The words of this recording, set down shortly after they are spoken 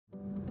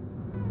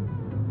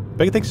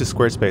Big thanks to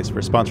Squarespace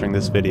for sponsoring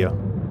this video.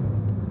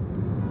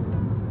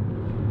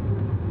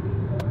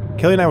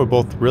 Kelly and I were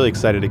both really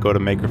excited to go to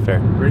Maker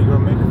Faire. Ready to go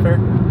to Maker Faire?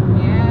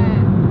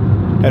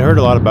 Yeah. I'd heard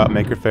a lot about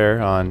Maker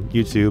Faire on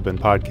YouTube and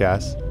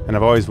podcasts, and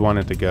I've always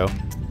wanted to go.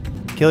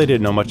 Kelly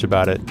didn't know much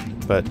about it,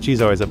 but she's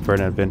always up for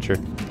an adventure.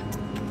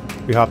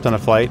 We hopped on a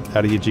flight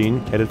out of Eugene,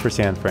 headed for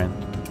San Fran.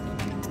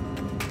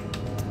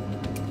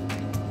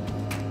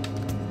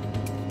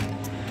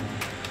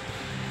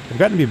 I've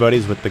gotten to be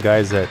buddies with the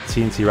guys at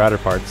CNC Router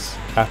Parts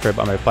after I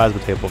bought my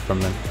plasma table from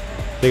them.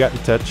 They got in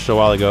touch a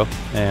while ago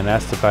and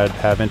asked if I'd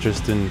have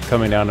interest in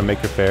coming down to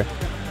Maker Faire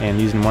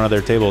and using one of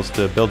their tables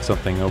to build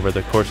something over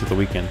the course of the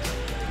weekend,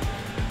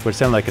 which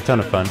sounded like a ton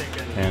of fun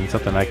and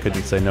something I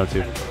couldn't say no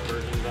to.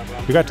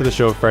 We got to the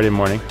show Friday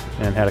morning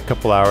and had a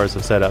couple hours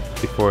of setup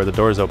before the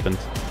doors opened.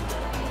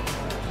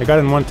 I got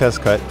in one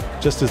test cut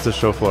just as the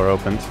show floor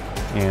opened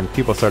and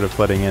people started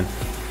flooding in.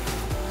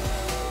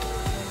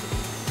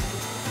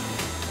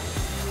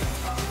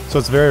 So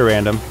it's very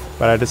random,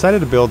 but I decided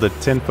to build a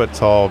 10-foot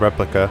tall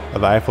replica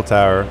of the Eiffel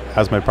Tower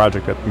as my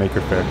project at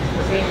Maker Faire.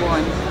 Big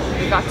one.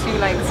 We got 2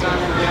 legs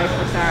done in the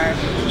Eiffel Tower.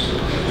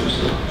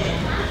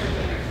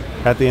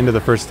 At the end of the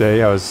first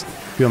day, I was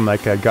feeling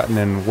like I'd gotten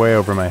in way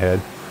over my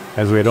head,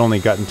 as we had only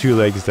gotten 2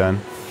 legs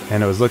done,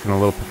 and it was looking a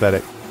little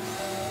pathetic.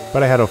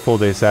 But I had a full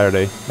day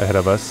Saturday ahead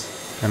of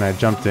us, and I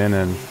jumped in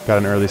and got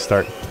an early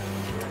start.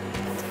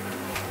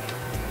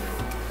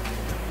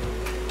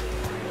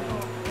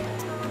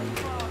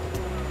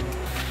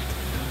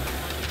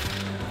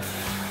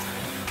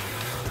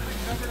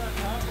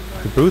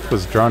 The booth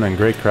was drawn in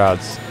great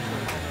crowds.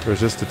 There was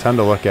just a ton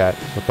to look at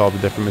with all the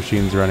different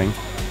machines running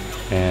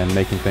and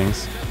making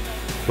things.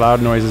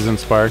 Loud noises and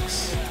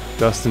sparks,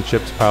 dust and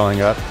chips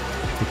piling up,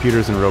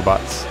 computers and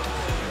robots.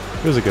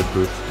 It was a good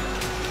booth.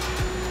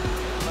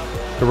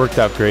 It worked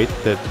out great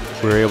that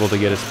we were able to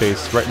get a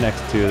space right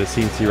next to the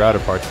CNC Router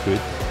Parts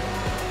booth,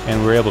 and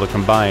we were able to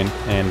combine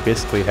and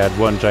basically had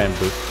one giant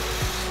booth.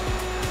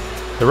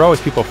 There were always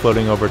people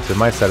floating over to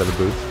my side of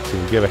the booth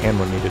to give a hand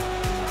when needed.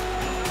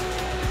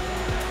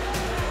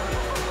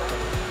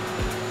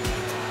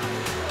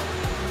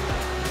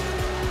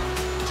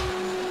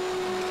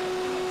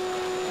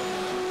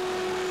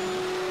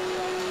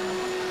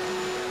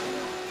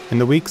 In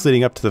the weeks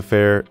leading up to the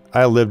fair,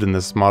 I lived in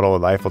this model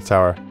of the Eiffel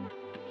Tower.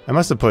 I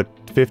must have put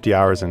 50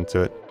 hours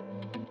into it.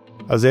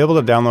 I was able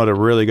to download a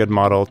really good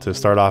model to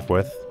start off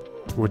with,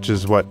 which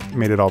is what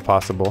made it all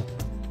possible.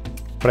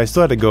 But I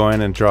still had to go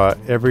in and draw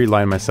every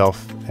line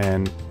myself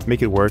and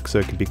make it work so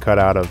it could be cut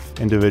out of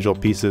individual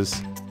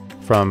pieces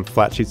from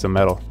flat sheets of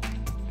metal.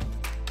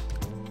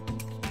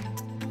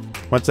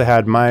 Once I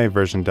had my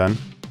version done,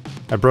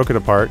 I broke it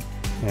apart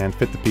and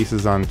fit the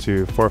pieces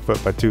onto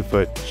 4-foot by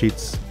 2-foot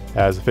sheets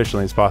as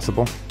efficiently as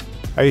possible.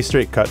 I used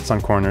straight cuts on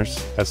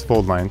corners as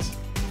fold lines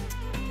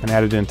and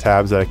added in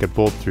tabs that I could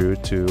bolt through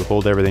to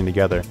hold everything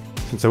together,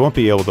 since I won't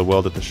be able to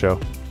weld at the show.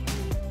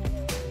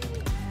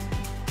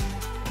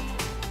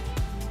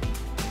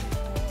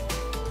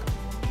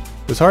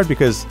 It was hard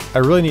because I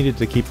really needed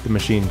to keep the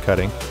machine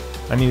cutting.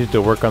 I needed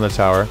to work on the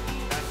tower,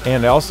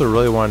 and I also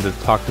really wanted to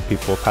talk to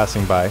people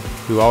passing by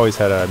who always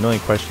had a million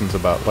questions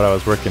about what I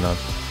was working on.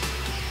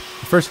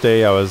 The first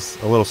day I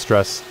was a little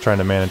stressed trying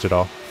to manage it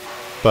all.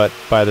 But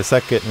by the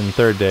second and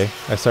third day,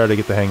 I started to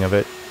get the hang of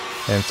it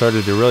and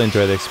started to really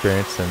enjoy the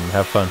experience and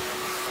have fun.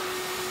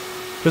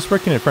 Just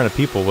working in front of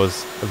people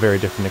was a very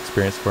different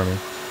experience for me.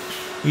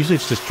 Usually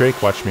it's just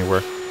Drake watching me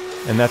work,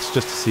 and that's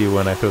just to see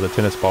when I throw the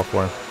tennis ball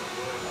for him.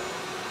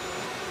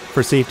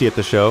 For safety at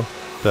the show,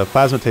 the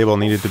plasma table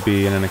needed to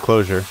be in an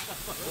enclosure,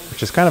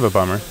 which is kind of a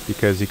bummer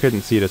because you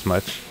couldn't see it as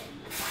much,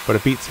 but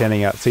it beats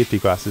handing out safety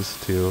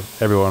glasses to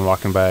everyone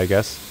walking by, I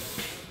guess.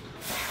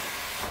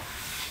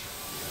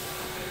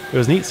 It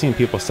was neat seeing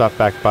people stop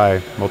back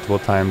by multiple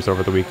times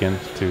over the weekend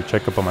to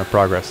check up on my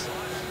progress.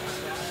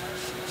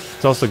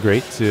 It's also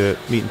great to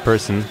meet in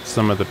person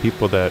some of the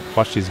people that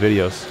watch these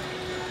videos.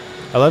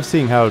 I love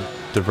seeing how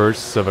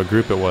diverse of a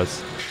group it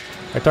was.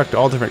 I talked to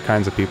all different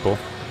kinds of people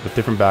with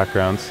different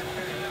backgrounds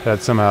that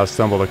had somehow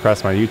stumbled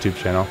across my YouTube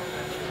channel,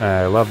 and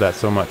I love that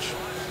so much.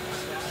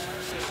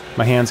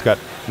 My hands got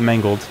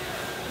mangled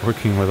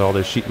working with all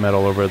this sheet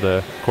metal over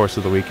the course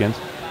of the weekend,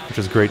 which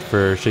was great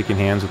for shaking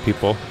hands with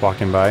people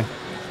walking by.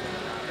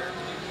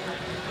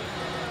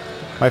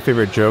 My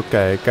favorite joke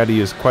I got to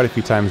use quite a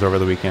few times over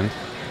the weekend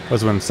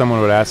was when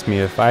someone would ask me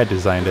if I had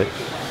designed it,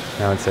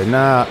 and I would say,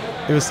 nah,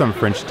 it was some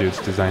French dude's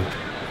design.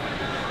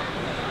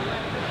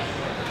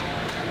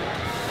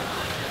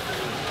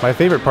 My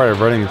favorite part of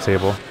running the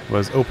table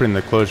was opening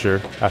the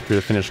closure after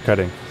the finished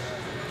cutting.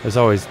 It was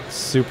always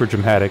super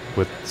dramatic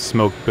with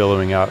smoke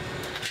billowing out.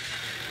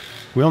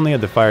 We only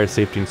had the fire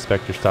safety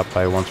inspector stop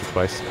by once or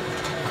twice.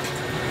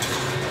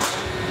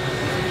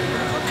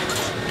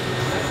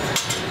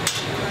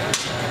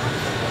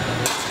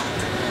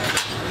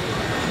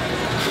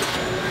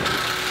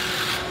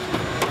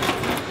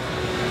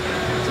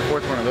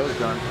 One of those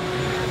done.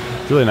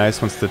 It's really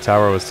nice once the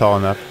tower was tall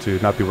enough to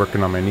not be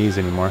working on my knees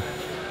anymore.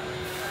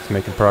 It's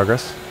making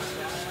progress.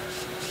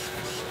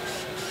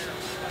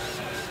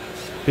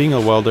 Being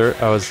a welder,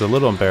 I was a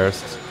little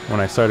embarrassed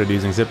when I started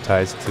using zip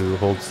ties to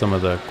hold some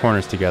of the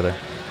corners together.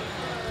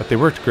 But they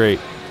worked great,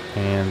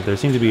 and there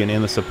seemed to be an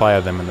endless supply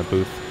of them in the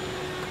booth.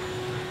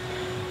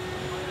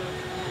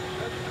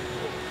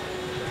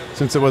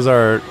 Since it was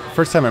our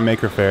first time at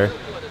Maker Faire,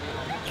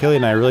 Kelly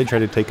and I really tried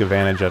to take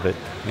advantage of it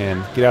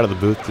and get out of the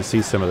booth to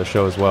see some of the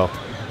show as well.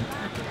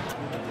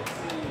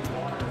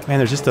 Man,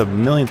 there's just a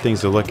million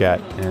things to look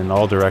at in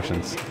all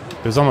directions.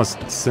 It was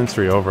almost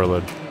sensory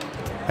overload.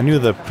 I knew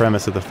the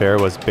premise of the fair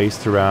was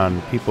based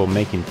around people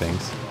making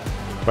things,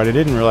 but I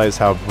didn't realize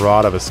how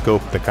broad of a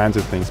scope the kinds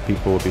of things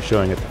people would be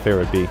showing at the fair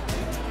would be.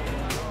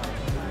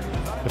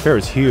 The fair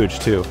was huge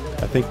too.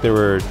 I think there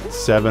were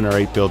 7 or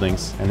 8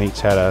 buildings, and each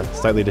had a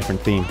slightly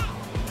different theme.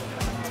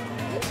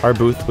 Our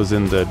booth was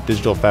in the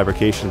digital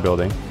fabrication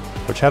building,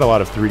 which had a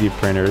lot of 3D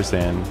printers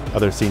and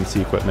other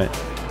CNC equipment.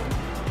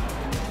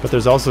 But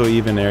there's also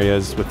even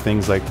areas with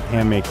things like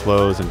handmade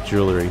clothes and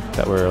jewelry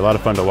that were a lot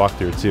of fun to walk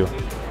through too.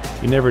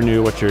 You never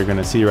knew what you were going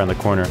to see around the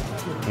corner,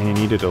 and you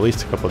needed at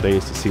least a couple of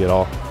days to see it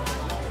all.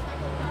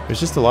 There's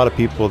just a lot of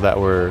people that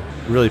were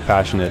really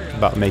passionate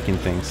about making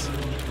things,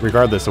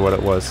 regardless of what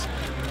it was,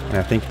 and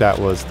I think that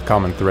was the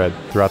common thread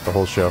throughout the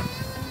whole show.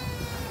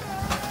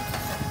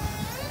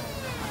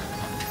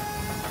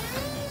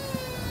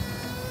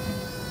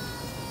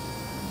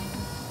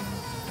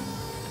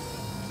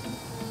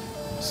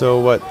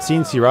 So what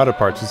CNC Router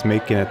Parts was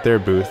making at their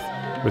booth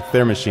with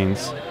their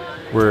machines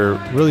were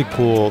really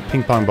cool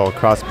ping pong ball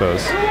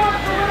crossbows.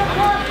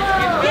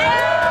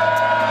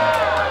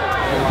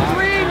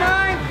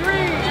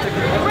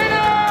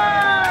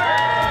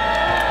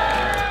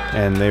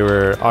 And they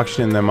were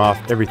auctioning them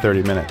off every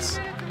 30 minutes.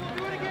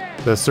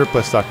 The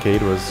surplus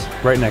stockade was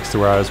right next to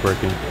where I was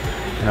working,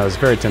 and I was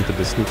very tempted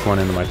to sneak one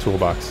into my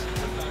toolbox.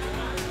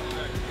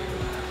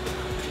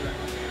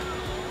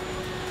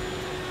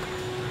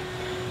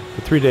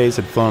 The 3 days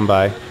had flown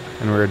by,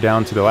 and we were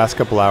down to the last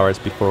couple hours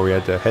before we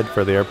had to head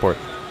for the airport.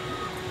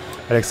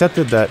 I'd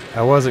accepted that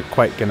I wasn't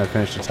quite going to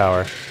finish the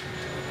tower,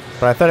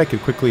 but I thought I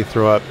could quickly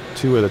throw up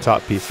 2 of the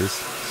top pieces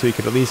so you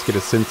could at least get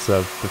a sense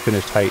of the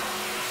finished height.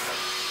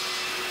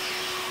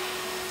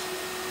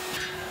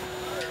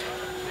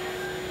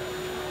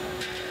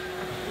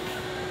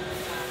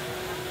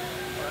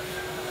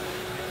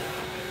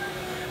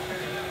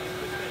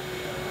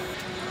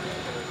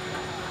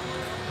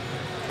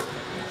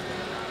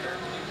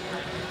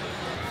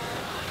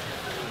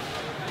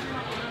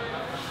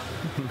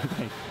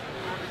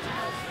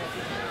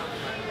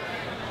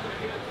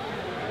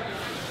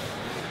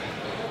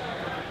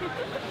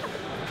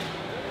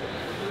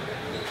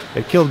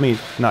 It killed me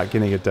not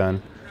getting it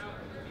done,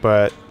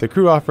 but the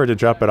crew offered to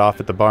drop it off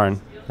at the barn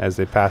as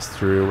they passed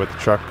through with the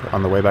truck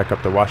on the way back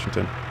up to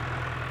Washington.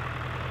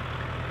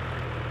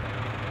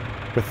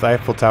 With the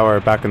Eiffel Tower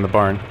back in the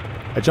barn,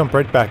 I jumped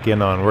right back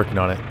in on working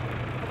on it.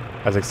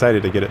 I was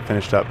excited to get it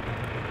finished up.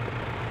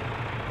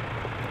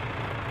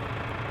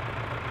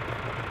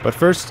 But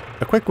first,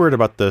 a quick word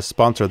about the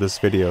sponsor of this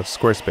video,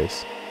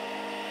 Squarespace.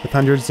 With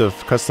hundreds of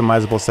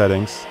customizable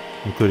settings,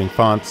 including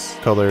fonts,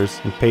 colors,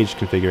 and page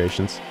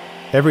configurations,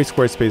 every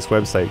Squarespace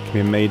website can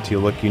be made to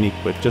look unique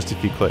with just a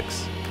few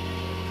clicks.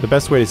 The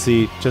best way to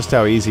see just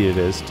how easy it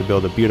is to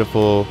build a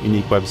beautiful,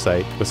 unique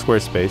website with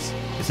Squarespace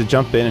is to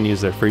jump in and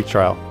use their free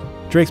trial.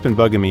 Drake's been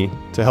bugging me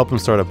to help him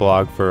start a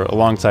blog for a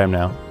long time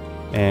now,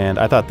 and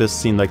I thought this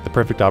seemed like the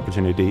perfect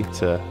opportunity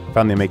to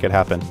finally make it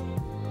happen.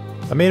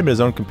 I made him his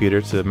own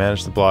computer to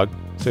manage the blog,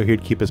 so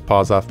he'd keep his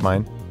paws off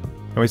mine,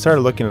 and we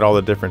started looking at all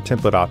the different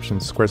template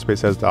options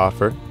Squarespace has to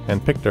offer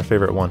and picked our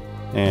favorite one.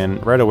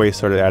 And right away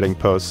started adding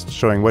posts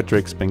showing what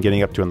Drake's been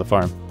getting up to on the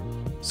farm.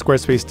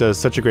 Squarespace does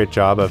such a great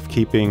job of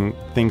keeping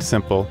things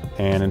simple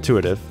and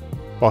intuitive,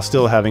 while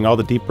still having all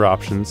the deeper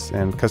options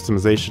and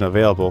customization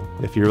available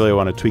if you really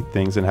want to tweak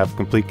things and have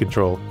complete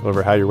control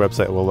over how your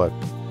website will look.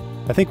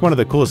 I think one of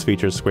the coolest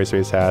features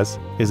Squarespace has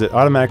is it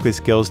automatically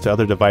scales to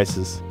other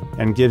devices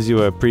and gives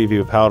you a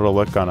preview of how it'll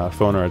look on a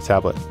phone or a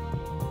tablet.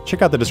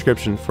 Check out the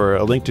description for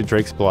a link to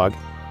Drake's blog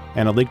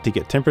and a link to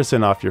get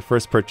 10% off your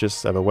first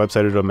purchase of a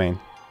website or domain.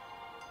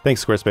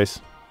 Thanks,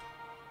 Squarespace.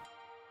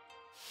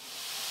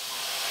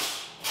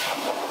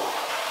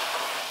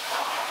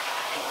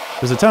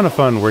 It was a ton of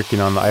fun working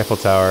on the Eiffel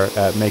Tower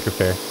at Maker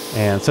Faire,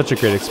 and such a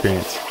great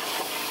experience.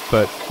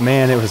 But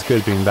man, it was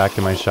good being back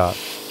in my shop.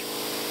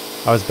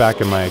 I was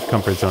back in my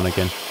comfort zone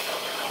again.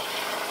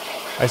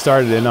 I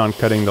started in on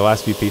cutting the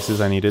last few pieces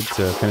I needed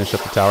to finish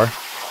up the tower.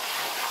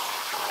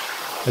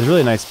 It was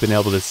really nice being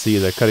able to see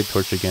the cutting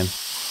torch again.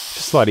 It's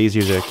just a lot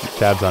easier to keep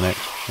tabs on it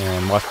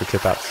and watch for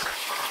tip outs.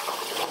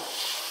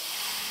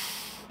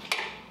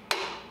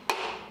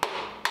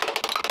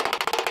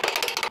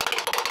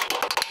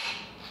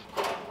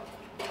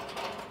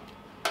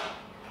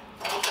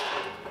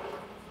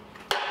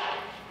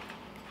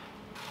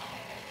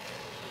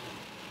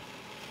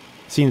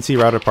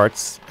 CNC Router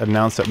Parts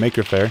announced at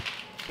Maker Faire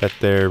that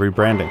they're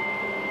rebranding.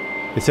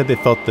 They said they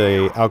felt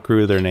they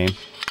outgrew their name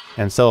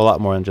and sell a lot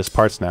more than just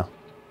parts now.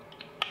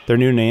 Their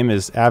new name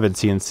is Avid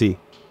CNC.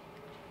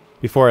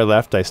 Before I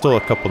left, I stole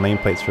a couple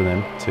nameplates from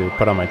them to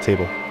put on my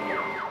table.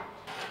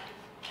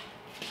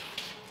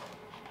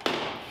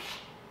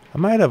 I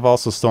might have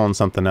also stolen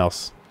something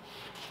else.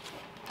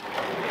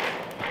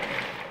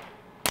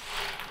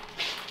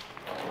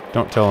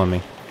 Don't tell on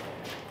me.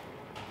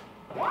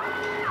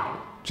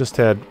 Just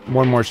had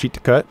one more sheet to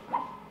cut.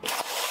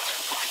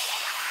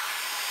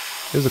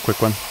 Here's a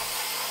quick one.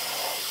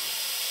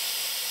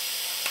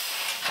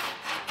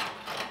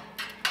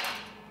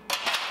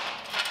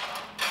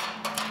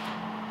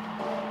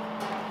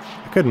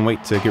 I couldn't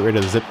wait to get rid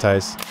of the zip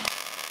ties.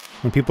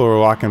 When people were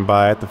walking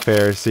by at the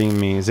fair seeing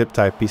me zip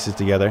tie pieces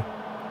together,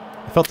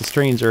 I felt the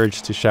strange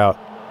urge to shout,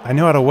 "I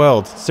know how to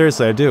weld!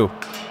 Seriously, I do!"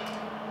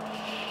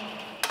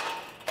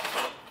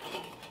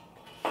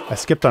 I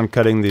skipped on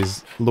cutting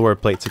these lower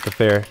plates at the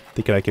fair,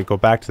 thinking I could go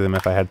back to them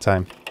if I had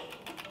time.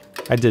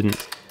 I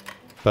didn't,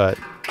 but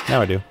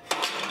now I do.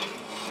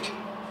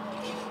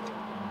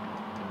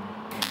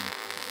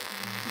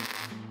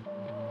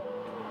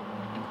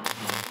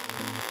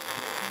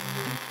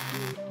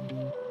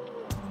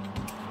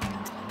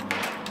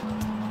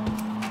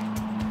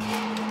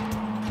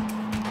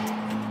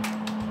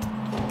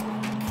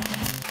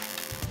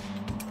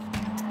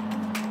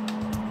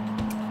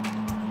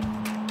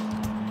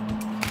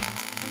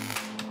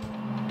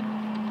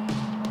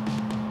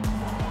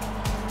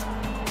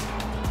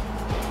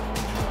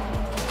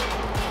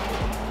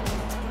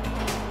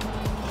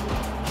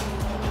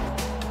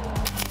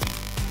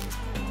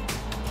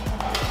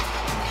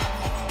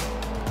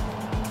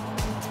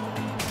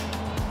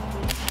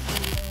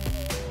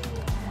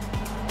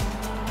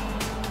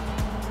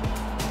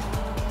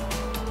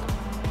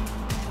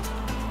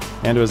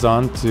 And it was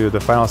on to the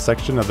final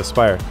section of the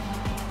spire.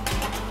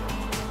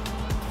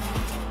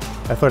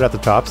 I throwed out the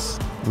tops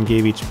and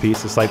gave each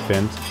piece a slight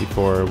bend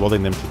before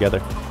welding them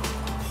together.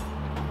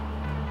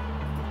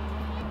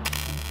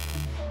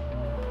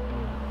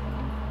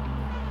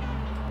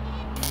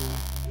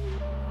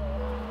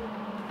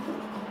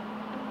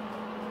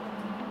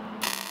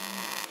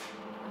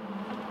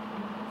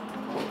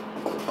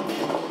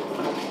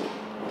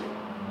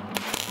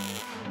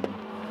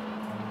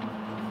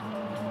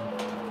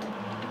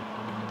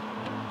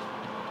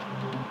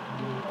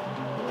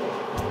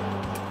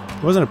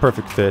 It wasn't a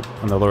perfect fit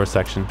on the lower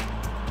section.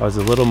 I was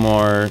a little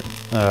more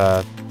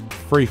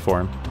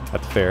freeform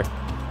at the fair,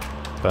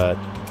 but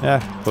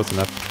yeah, close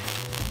enough.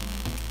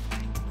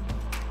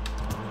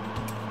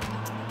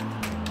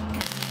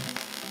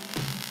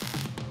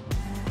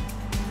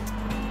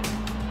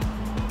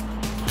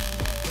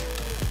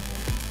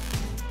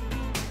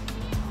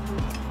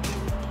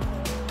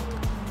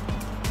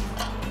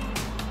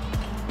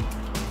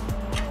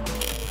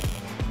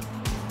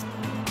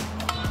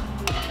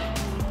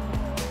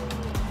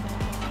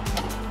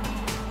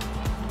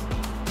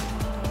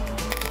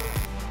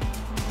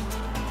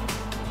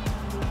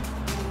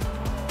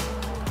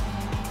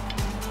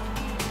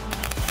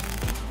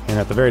 And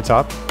at the very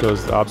top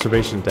goes the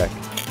observation deck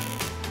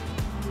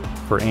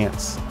for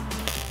ants.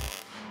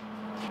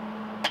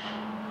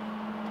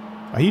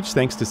 A huge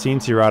thanks to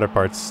CNC Router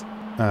Parts,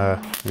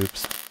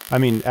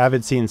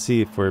 Avid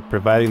CNC for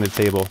providing the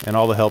table and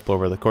all the help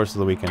over the course of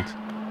the weekend.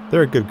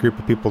 They're a good group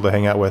of people to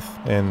hang out with,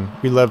 and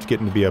we loved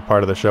getting to be a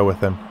part of the show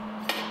with them.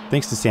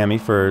 Thanks to Sammy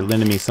for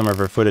lending me some of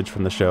her footage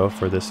from the show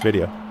for this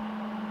video.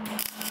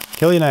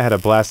 Kelly and I had a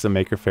blast at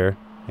Maker Faire,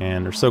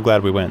 and are so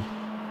glad we went.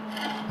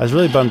 I was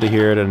really bummed to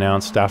hear it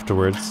announced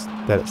afterwards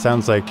that it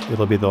sounds like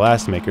it'll be the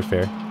last Maker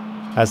Faire,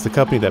 as the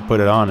company that put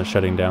it on is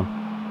shutting down.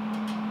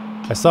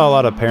 I saw a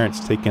lot of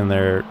parents taking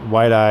their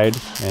wide-eyed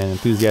and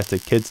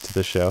enthusiastic kids to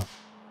the show,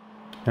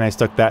 and I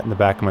stuck that in the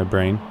back of my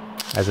brain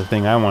as a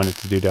thing I wanted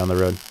to do down the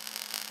road.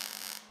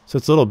 So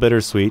it's a little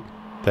bittersweet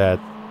that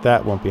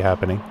that won't be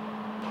happening,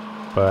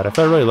 but I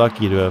felt really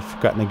lucky to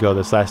have gotten to go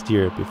this last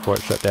year before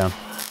it shut down.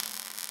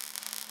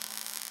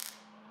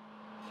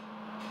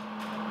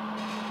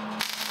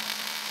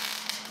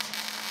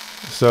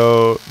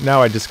 So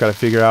now I just gotta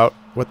figure out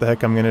what the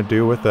heck I'm gonna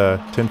do with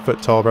a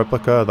 10-foot tall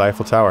replica of the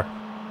Eiffel Tower.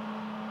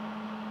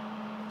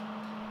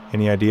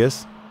 Any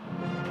ideas?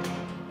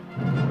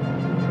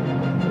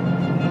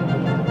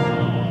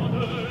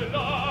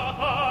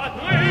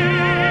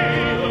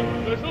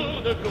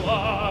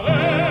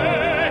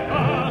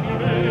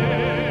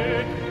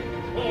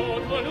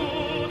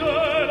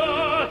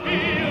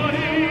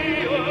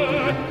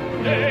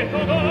 Mais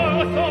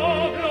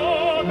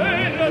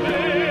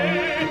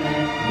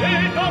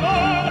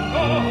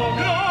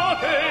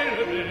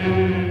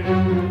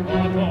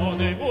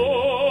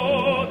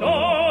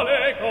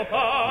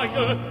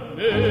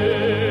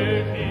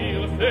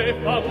dire ses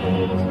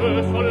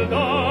farouches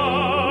soldats